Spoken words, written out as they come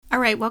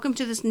right, welcome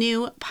to this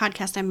new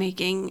podcast I'm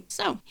making.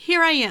 So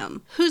here I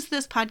am. Who's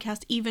this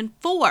podcast even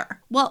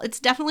for? Well, it's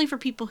definitely for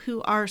people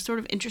who are sort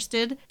of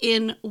interested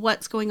in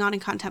what's going on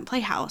in Content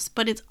Playhouse,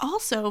 but it's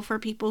also for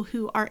people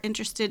who are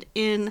interested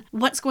in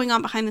what's going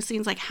on behind the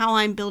scenes, like how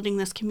I'm building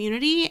this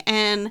community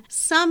and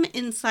some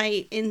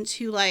insight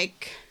into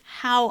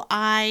how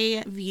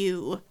I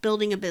view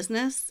building a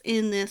business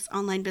in this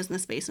online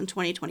business space in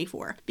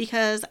 2024,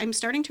 because I'm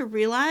starting to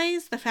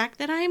realize the fact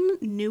that I'm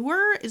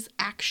newer is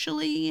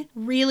actually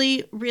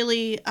really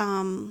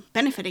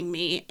benefiting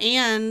me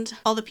and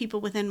all the people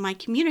within my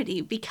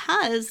community,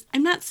 because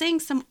I'm not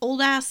saying some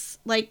old ass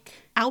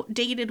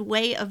outdated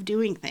way of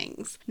doing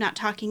things. Not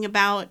talking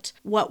about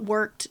what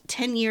worked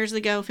 10 years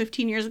ago,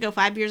 15 years ago,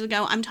 5 years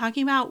ago. I'm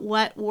talking about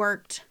what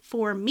worked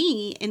for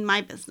me in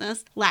my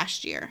business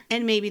last year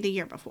and maybe the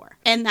year before.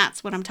 And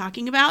that's what I'm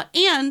talking about.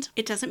 And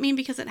it doesn't mean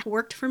because it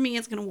worked for me,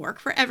 it's going to work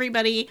for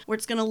everybody or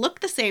it's going to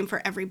look the same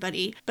for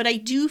everybody. But I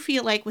do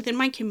feel like within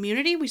my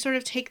community, we sort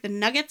of take the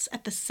nuggets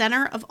at the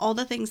center of all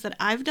the things that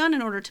I've done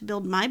in order to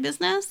build my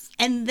business.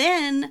 And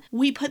then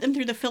we put them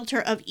through the filter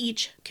of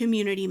each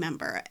community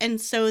member. And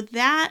so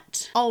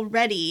that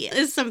already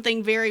is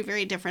something very,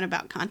 very different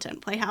about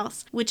Content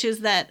Playhouse, which is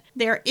that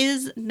there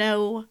is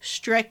no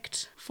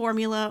strict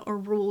formula or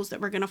rules that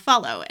we're going to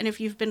follow. And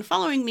if you've been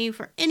following me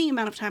for any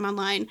amount of time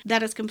online,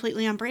 that is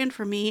completely on brand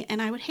for me,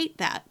 and I would hate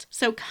that.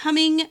 So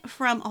coming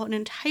from an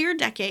entire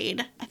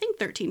decade, I think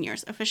 13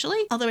 years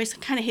officially, although I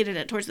kind of hated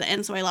it towards the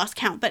end, so I lost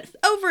count, but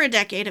over a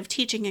decade of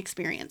teaching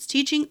experience,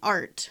 teaching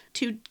art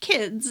to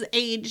kids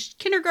aged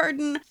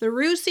kindergarten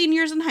through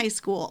seniors in high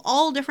school,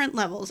 all different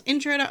levels,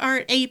 intro to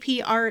art,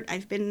 AP art.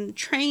 I've been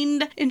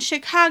trained in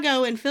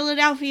Chicago and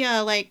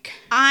Philadelphia.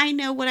 I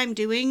know what I'm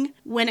doing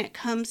when it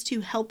comes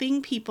to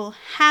helping people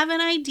have an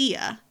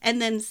idea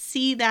and then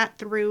see that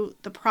through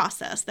the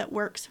process that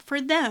works for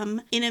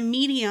them in a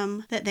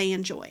medium that they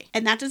enjoy.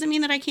 And that doesn't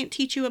mean that I can't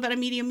teach you about a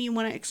medium you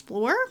want to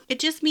explore. It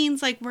just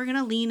means we're going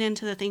to lean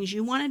into the things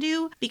you want to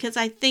do, because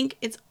I think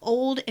it's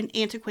old and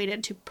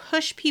antiquated to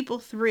push people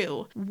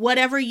through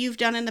whatever you've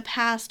done in the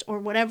past or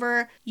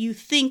whatever you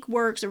think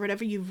works or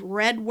whatever you've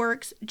read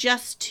works,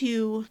 just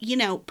to,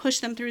 push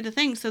them through the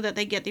things so that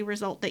they get the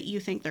result that you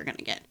think they're going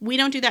to get. We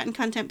don't do that in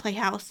Content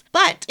Playhouse,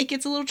 but it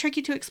gets a little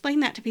tricky to explain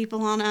that to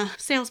people on a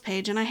sales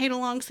page, and I hate a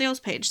long sales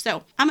page.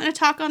 So I'm going to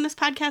talk on this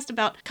podcast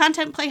about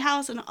Content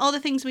Playhouse and all the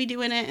things we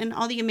do in it and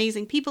all the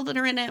amazing people that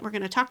are in it. We're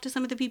going to talk to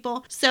some of the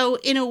people. So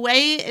in a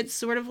way, it's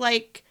sort of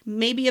like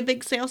maybe a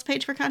big sales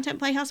page for Content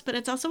Playhouse, but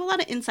it's also a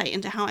lot of insight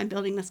into how I'm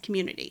building this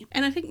community.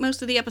 And I think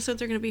most of the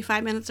episodes are going to be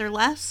 5 minutes or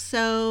less.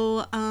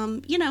 So,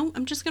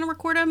 I'm just going to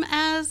record them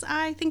as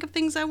I think of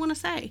things I want to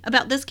say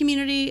about this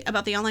community,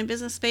 about the online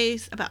business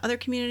space, about other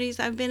communities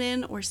I've been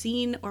in or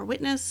seen or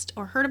witnessed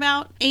or heard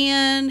about,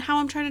 and how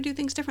I'm trying to do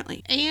things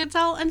differently. And it's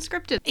all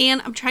unscripted.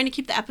 And I'm trying to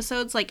keep the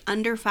episodes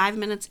under 5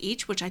 minutes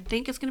each, which I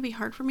think is going to be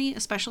hard for me,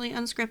 especially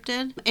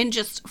unscripted. And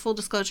just full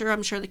disclosure,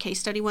 I'm sure the case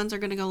study ones are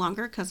going to go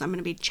longer because I'm going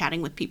to be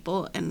chatting with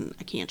people and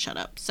I can't shut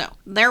up. So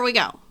there we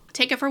go.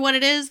 Take it for what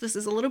it is. This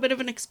is a little bit of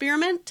an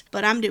experiment,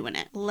 but I'm doing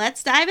it.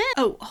 Let's dive in.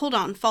 Oh, hold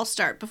on. False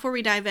start. Before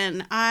we dive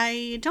in,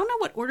 I don't know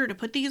what order to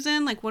put these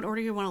in, what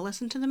order you want to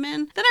listen to them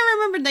in. Then I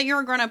remembered that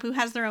you're a grown-up who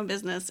has their own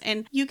business,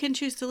 and you can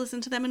choose to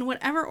listen to them in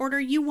whatever order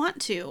you want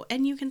to,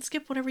 and you can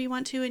skip whatever you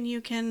want to, and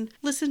you can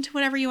listen to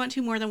whatever you want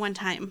to more than one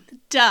time.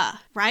 Duh,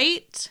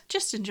 right?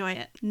 Just enjoy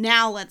it.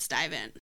 Now let's dive in.